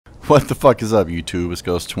What the fuck is up, YouTube? It's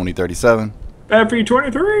Ghost 2037.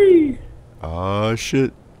 FE23! Oh,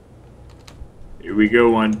 shit. Here we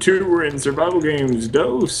go on 2. We're in survival games.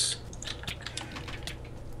 Dose.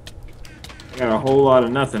 I got a whole lot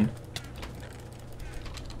of nothing.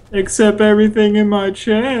 Except everything in my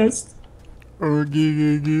chest. Oh,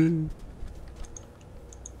 Two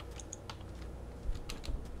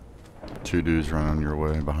dudes running your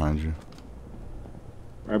way behind you.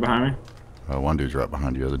 Right behind me? One dude's right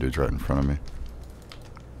behind you, the other dude's right in front of me.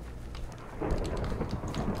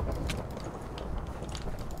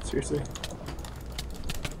 Seriously?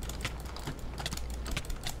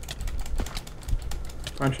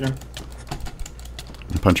 Punching him.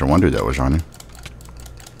 I'm punching one dude that was on you.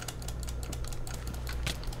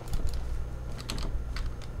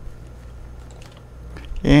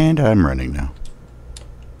 And I'm running now.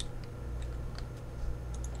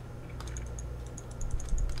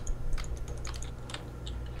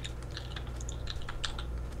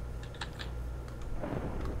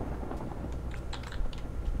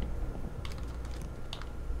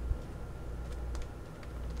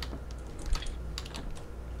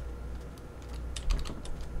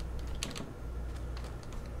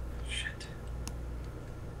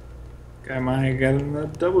 Guy mine got in the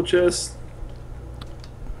double chest.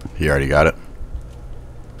 He already got it.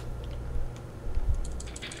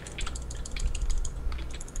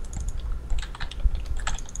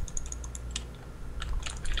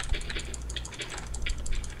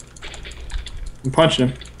 I'm punching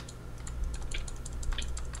him.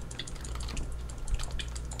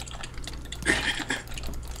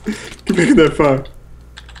 Get back in that fire.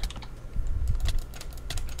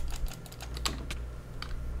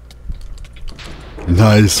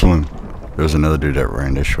 Nice one. There was another dude that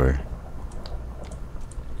ran this way.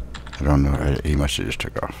 I don't know. He must have just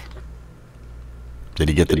took off. Did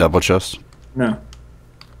he get the double chest? No.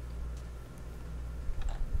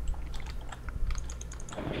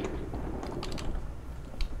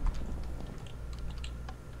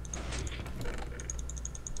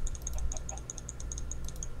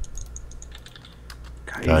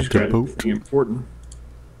 God, you just got everything important.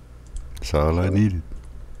 That's all I needed.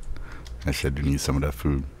 I said you need some of that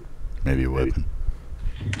food. Maybe a weapon.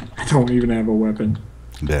 I don't even have a weapon.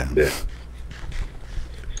 Damn. Yeah.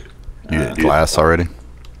 You get glass already?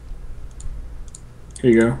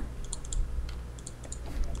 Here you go.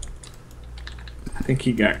 I think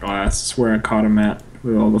he got glass. That's where I caught him at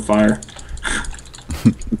with all the fire.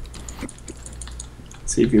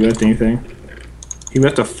 See if he left anything. He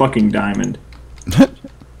left a fucking diamond.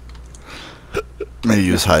 Maybe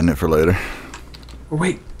he was hiding it for later. Oh,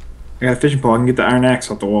 wait. I got a fishing pole. I can get the iron axe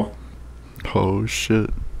off the wall. Oh, shit.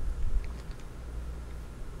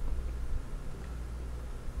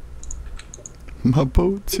 My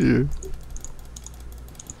boat's here.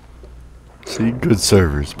 See, good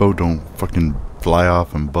servers. Boat don't fucking fly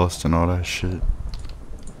off and bust and all that shit.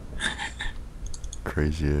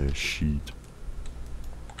 Crazy ass shit.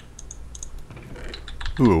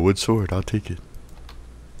 Ooh, a wood sword. I'll take it.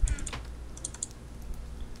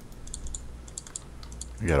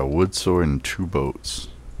 I got a wood sword and 2 boats.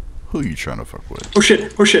 Who are you trying to fuck with? Oh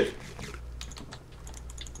shit! Oh shit!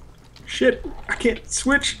 Shit! I can't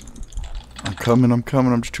switch! I'm coming,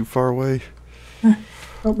 I'm just too far away.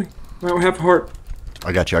 Help me. I don't have a heart.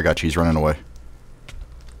 I got you. He's running away.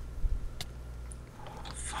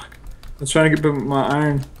 Fuck. I was trying to get my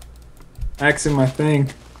iron axe in my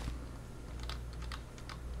thing.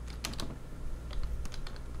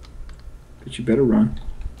 But you better run.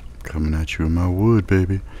 Coming at you in my wood,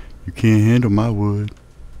 baby. You can't handle my wood.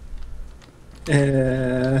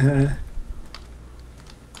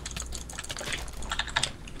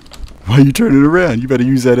 Why you turning around? You better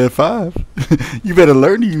use that F5. You better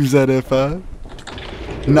learn to use that F5.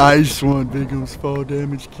 Nice one, Bigum's fall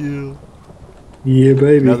damage kill. Yeah,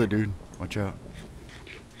 baby. Another dude. Watch out.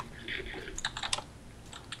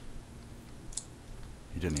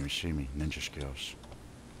 He didn't even see me. Ninja skills.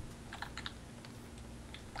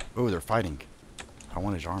 Oh, they're fighting. I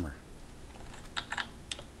want his armor.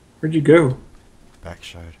 Where'd you go?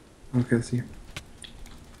 Backside. Okay, I see you.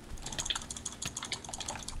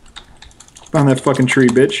 Found that fucking tree,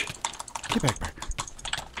 bitch. Get back.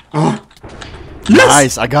 Oh. Yes!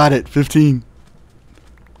 Nice, I got it. 15.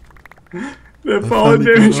 That fallen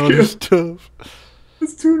damage kill. Stuff.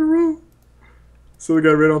 That's 2 in a row. So the guy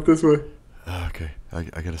ran off this way. Okay, I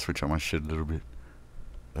gotta switch out my shit a little bit.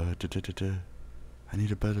 I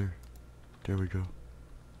need a better. There we go.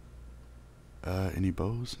 Any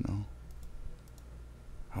bows? No.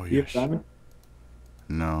 Oh, You yes. have diamond?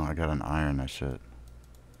 No, I got an iron, that's it.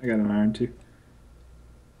 I got an iron too.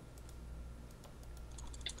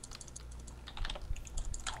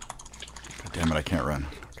 Damn it, I can't run.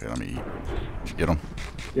 Okay, let me eat. Did you get him?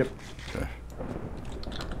 Yep. Okay.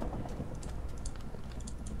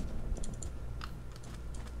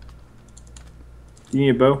 Do you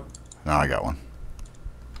need a bow? No, I got one.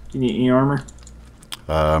 Do you need any armor?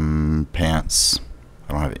 Pants.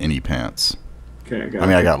 I don't have any pants. Okay, I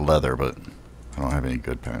mean, I got leather, but I don't have any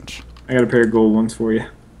good pants. I got a pair of gold ones for you.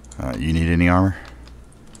 You need any armor?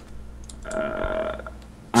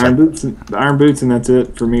 Iron boots, and that's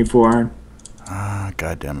it for me. Full iron. Ah,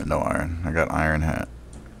 god damn it, no iron. I got iron hat.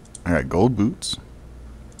 I got gold boots.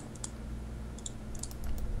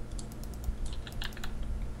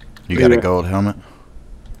 You got a gold helmet?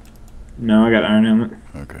 No, I got iron helmet.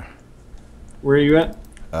 Okay. Where are you at?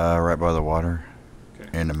 Right by the water.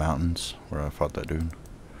 Okay. In the mountains where I fought that dude.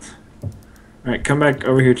 Alright, come back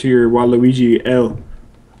over here to your Waluigi L.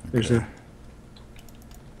 There's Okay.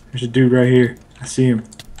 a dude right here. I see him.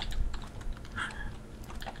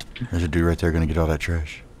 There's a dude right there gonna get all that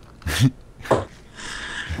trash. Here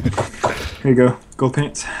you go. Gold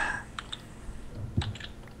pants.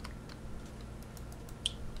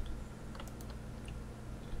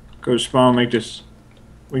 Go to spawn, make this.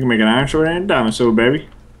 We can make an iron sword and a diamond sword, baby.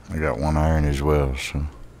 I got one iron as well, so.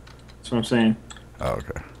 That's what I'm saying. Oh,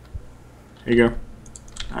 okay. Here you go.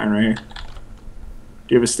 Iron right here. Do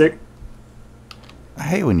you have a stick? I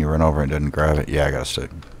hate when you run over and doesn't grab it. Yeah, I got a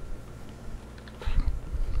stick.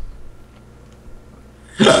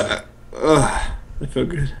 Ugh, that felt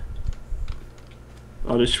good.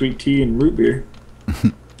 All this sweet tea and root beer.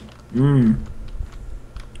 Mmm.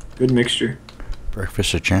 Good mixture.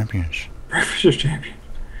 Breakfast of champions. Breakfast of champion.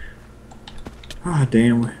 Oh,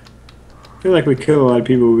 damn. I feel like we killed a lot of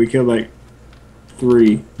people, but we killed like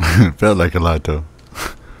 3. Felt like a lot, though.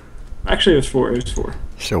 Actually, it was 4. It was 4.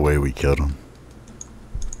 It's the way we killed him.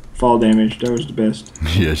 Fall damage. That was the best.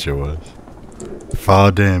 Yes, it was.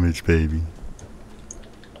 Fall damage, baby.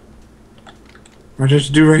 Or there's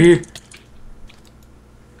a dude right here.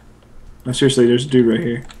 No, seriously, there's a dude right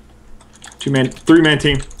here. 3-man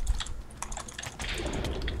team.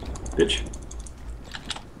 Bitch.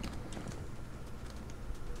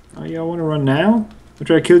 Oh, y'all want to run now?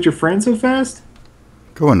 After I killed your friend so fast?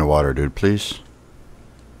 Go in the water, dude, please.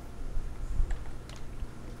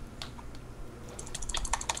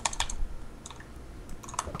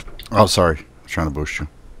 Oh, sorry. I was trying to boost you.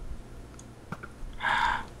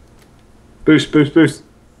 Boost, boost, boost.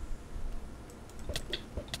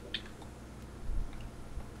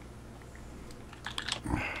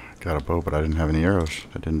 Got a bow, but I didn't have any arrows.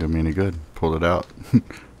 That didn't do me any good. Pulled it out.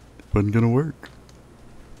 Wasn't gonna work.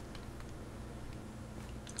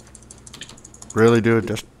 Really, dude?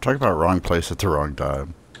 Just talk about wrong place at the wrong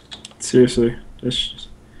time. Seriously. That's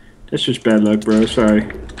just bad luck, bro.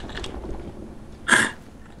 Sorry.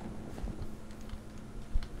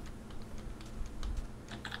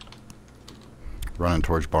 Running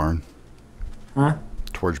towards barn. Huh?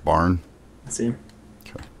 Towards barn. I see him.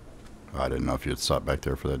 Okay. I didn't know if you had stopped back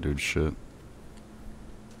there for that dude's shit.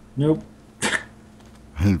 Nope. I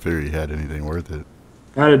didn't figure he had anything worth it.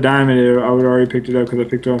 If I had a diamond, I would have already picked it up because I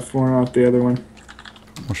picked off one off the other one.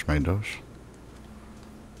 Almost made those.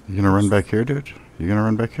 You gonna run back here, dude? You gonna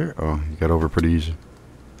run back here? Oh, you got over pretty easy.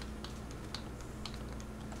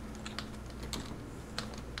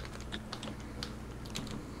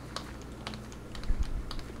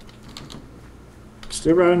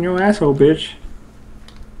 Still right on your asshole, bitch.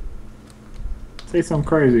 Say something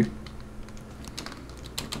crazy.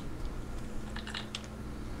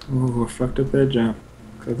 Ooh, I fucked up that jump.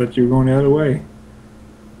 'Cause I thought you were going the other way.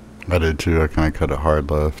 I did too. I kind of cut it hard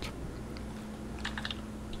left.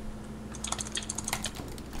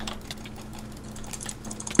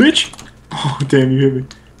 Bitch! Oh, damn, you hit me.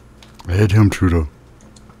 I hit him, Trudeau.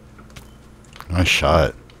 Nice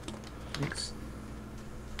shot. Thanks.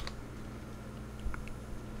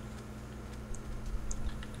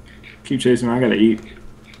 Keep chasing me. I gotta eat.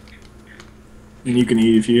 And you can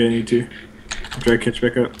eat if you need to. After I catch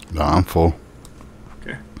back up. No, I'm full.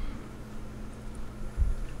 Okay.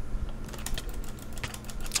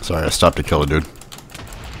 Sorry, I stopped to kill a dude.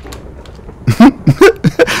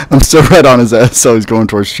 I'm still right on his ass, so he's going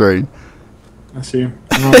towards train. I see him.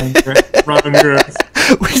 Running your ass.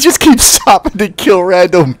 We just keep stopping to kill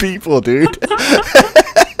random people, dude.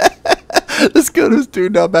 Let's get this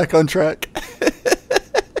dude now back on track.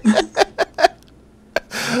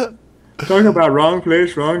 Talking about wrong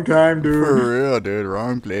place, wrong time, dude. For real, dude.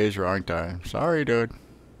 Wrong place, wrong time. Sorry, dude.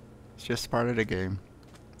 It's just part of the game.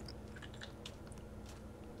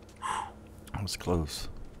 That was close.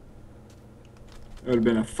 That would have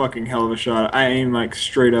been a fucking hell of a shot. I aimed like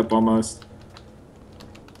straight up almost.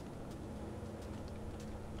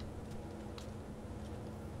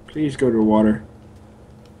 Please go to water.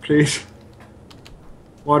 Please.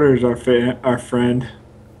 Water is our friend.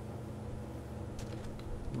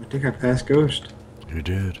 I think I passed Ghost. You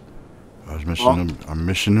did. I was missing them. I'm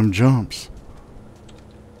missing them jumps.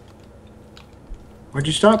 Why'd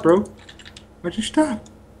you stop, bro? Why'd you stop?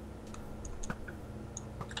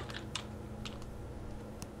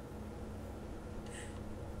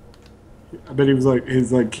 I bet he was like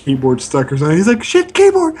his keyboard stuck or something. He's like, shit,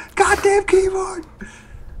 keyboard, goddamn keyboard,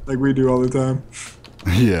 like we do all the time.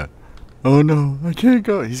 Yeah. Oh no, I can't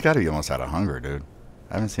go. He's got to be almost out of hunger, dude.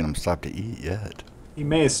 I haven't seen him stop to eat yet. He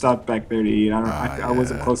may have stopped back there to eat. I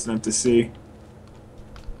wasn't close enough to see.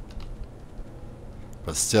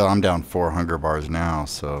 But still, I'm down 4 hunger bars now,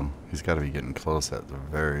 so he's got to be getting close at the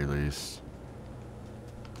very least.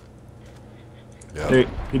 Yeah. Hey,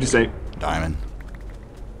 he just ate. Diamond.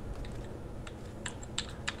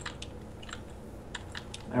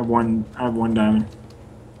 I have one diamond.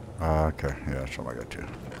 Okay. Yeah, that's all I got too.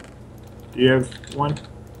 Do you have one?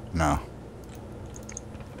 No.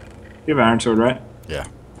 You have an iron sword, right? Yeah.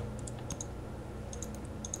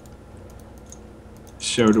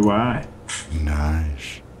 So do I.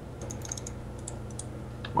 Nice.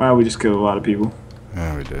 Wow, we just killed a lot of people.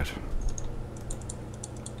 Yeah, we did.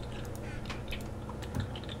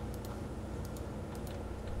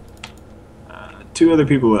 Two other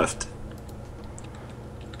people left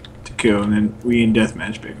to kill, and then we in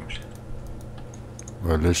deathmatch victims.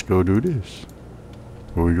 Well, let's go do this.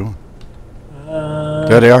 Where we going?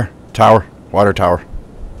 There they are. Tower. Water tower.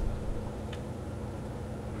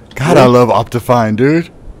 God, I love Optifine, dude.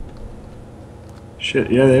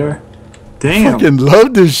 Shit, yeah, they are. I Damn. fucking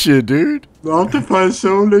love this shit, dude. Optifine's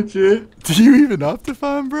so legit. Do you even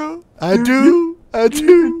Optifine, bro? I do. I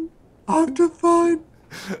do. Optifine.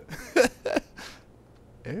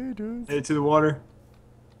 Hey, dude. Head to the water.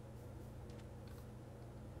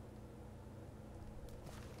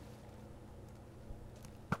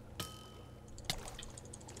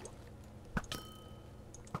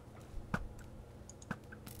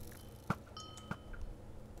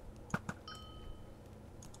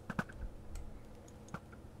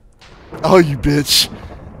 Oh, you bitch.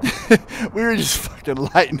 We were just fucking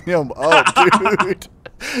lighting him up, dude.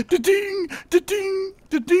 Da-ding, da-ding,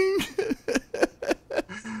 da-ding.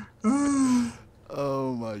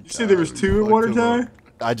 Oh, my God. You said there was two at water tower?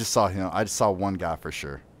 I just saw him. I just saw one guy for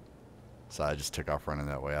sure. So I just took off running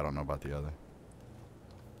that way. I don't know about the other.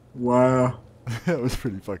 Wow. That was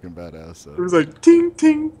pretty fucking badass. So. It was like ting,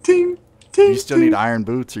 ting, ting, ting. You still need iron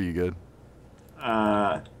boots, or you good? You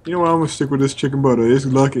know what? I'm gonna stick with this chicken butter. It's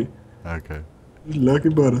lucky. Okay. It's lucky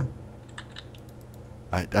butter.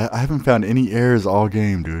 I haven't found any airs all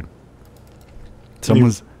game, dude.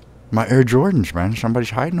 Someone's my Air Jordans, man. Somebody's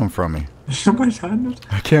hiding them from me. Somebody's hiding them.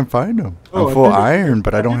 I can't find them. Oh, I'm full iron,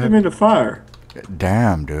 but I don't have them in the fire.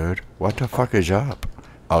 Damn, dude. What the fuck is up?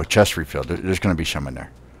 Oh, chest refill. There's gonna be some in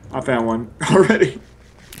there. I found one already.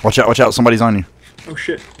 Watch out! Watch out! Somebody's on you. Oh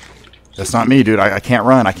shit. That's not me, dude. I can't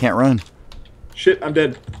run. I can't run. Shit, I'm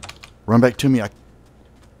dead. Run back to me.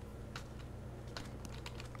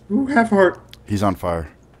 Ooh, half a heart. He's on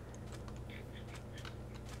fire.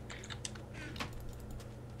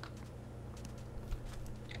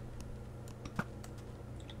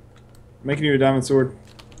 Making you a diamond sword.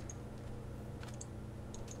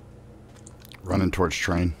 Running towards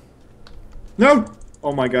train. No!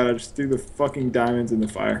 Oh my god, I just threw the fucking diamonds in the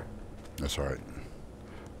fire. That's alright.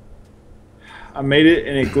 I made it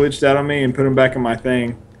and it glitched out on me and put them back in my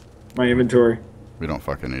thing. My inventory. We don't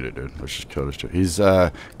fucking need it, dude. Let's just kill this dude. He's,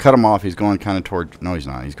 cut him off. He's going kind of toward... No, he's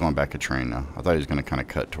not. He's going back a train now. I thought he was going to kind of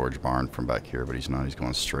cut towards barn from back here, but he's not. He's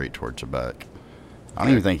going straight towards the back. I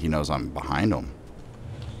don't even think he knows I'm behind him.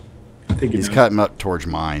 I think he's cutting up towards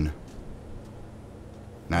mine.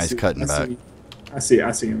 Now he's cutting back. I see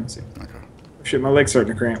him. Okay. Oh, shit, my leg's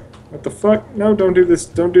starting to cramp. What the fuck? No, don't do this.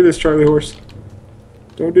 Don't do this, Charlie Horse.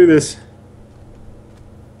 Don't do this.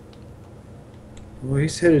 Well,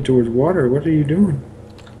 he's headed towards water. What are you doing?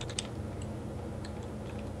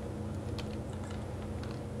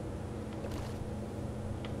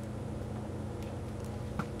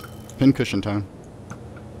 Pincushion time.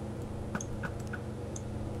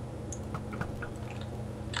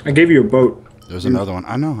 I gave you a boat. There's another one.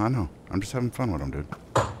 I know. I'm just having fun with him, dude.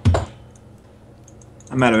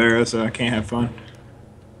 I'm out of arrows, so I can't have fun.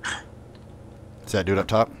 Is that dude up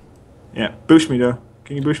top? Yeah, boost me, though.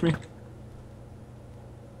 Can you boost me?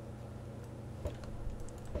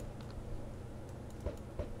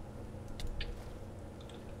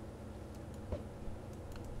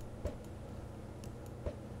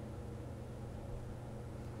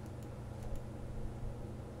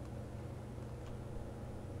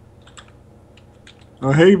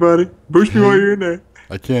 Oh, hey, buddy. Boost me while you're in there.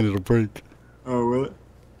 I can't, it'll break. Oh, will it?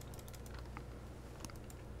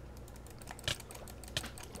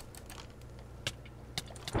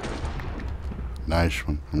 Nice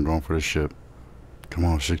one. I'm going for the ship. Come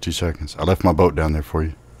on, 60 seconds. I left my boat down there for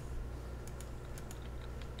you.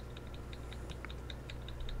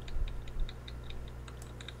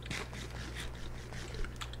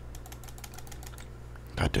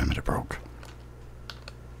 God damn it, it broke.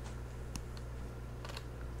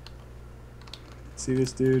 See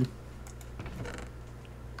this dude?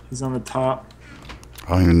 He's on the top. I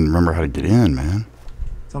don't even remember how to get in, man.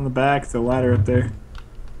 It's on the back, the ladder up there.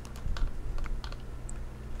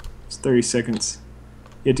 It's 30 seconds.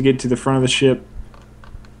 You have to get to the front of the ship.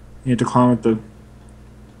 You have to climb at the...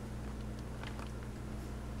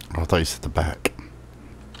 Oh, I thought you said the back.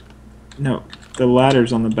 No, the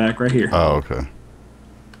ladder's on the back right here. Oh, okay.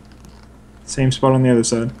 Same spot on the other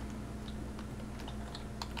side.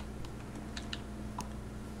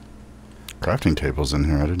 Crafting table's in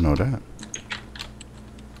here. I didn't know that.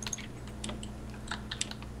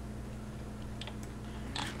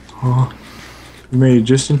 Oh, you made it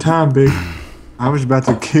just in time, big. I was about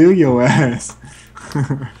to kill your ass.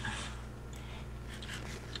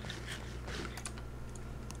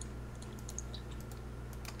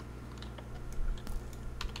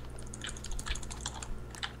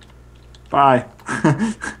 Bye.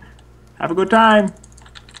 Have a good time.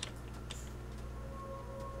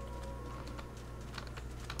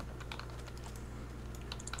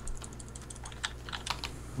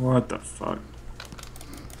 What the fuck?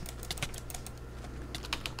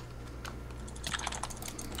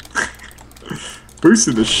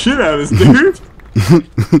 Boosted the shit out of this dude.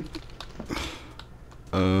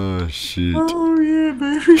 Oh, shit. Oh yeah,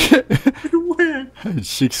 baby. Win.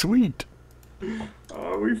 She's sweet.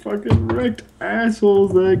 Oh, we fucking wrecked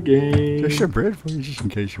assholes that game. There's some bread for you just in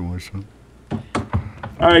case you want some.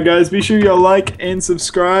 Alright guys, be sure y'all like and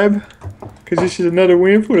subscribe. Cause this is another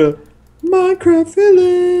win for the Minecraft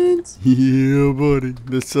villains. Yeah, buddy.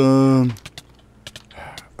 Let's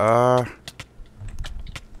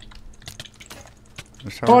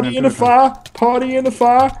Party in the fire, party in the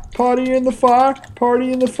fire, party in the fire,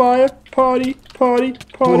 party in the fire, party, party,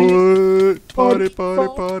 party. Party,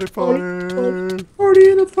 party. Party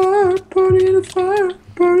in the fire, party in the fire,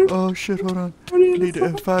 party. Oh shit, hold on. I Party in the need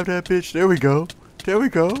to fire, F5 that bitch. There we go. There we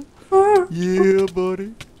go. fire, Yeah,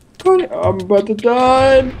 buddy. party. I'm about to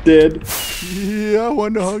die. I'm dead. Yeah, I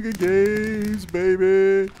won the Hunger Games,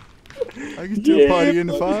 baby. I can still Yeah, party in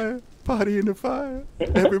the buddy. fire. Party in the fire.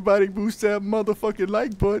 Everybody boost that motherfucking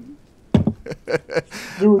like button.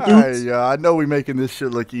 Alright, y'all. I know we making this shit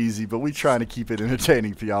look easy, but we trying to keep it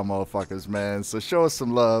entertaining for y'all motherfuckers, man. So show us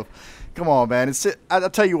some love. Come on, man. I'll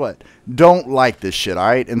tell you what. Don't like this shit,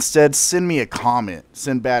 alright? Instead, send me a comment.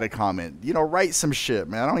 Send Bad a comment. You know, write some shit,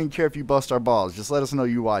 man. I don't even care if you bust our balls. Just let us know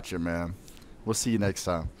you watching, man. We'll see you next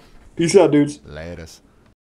time. Peace out, dudes. Laters.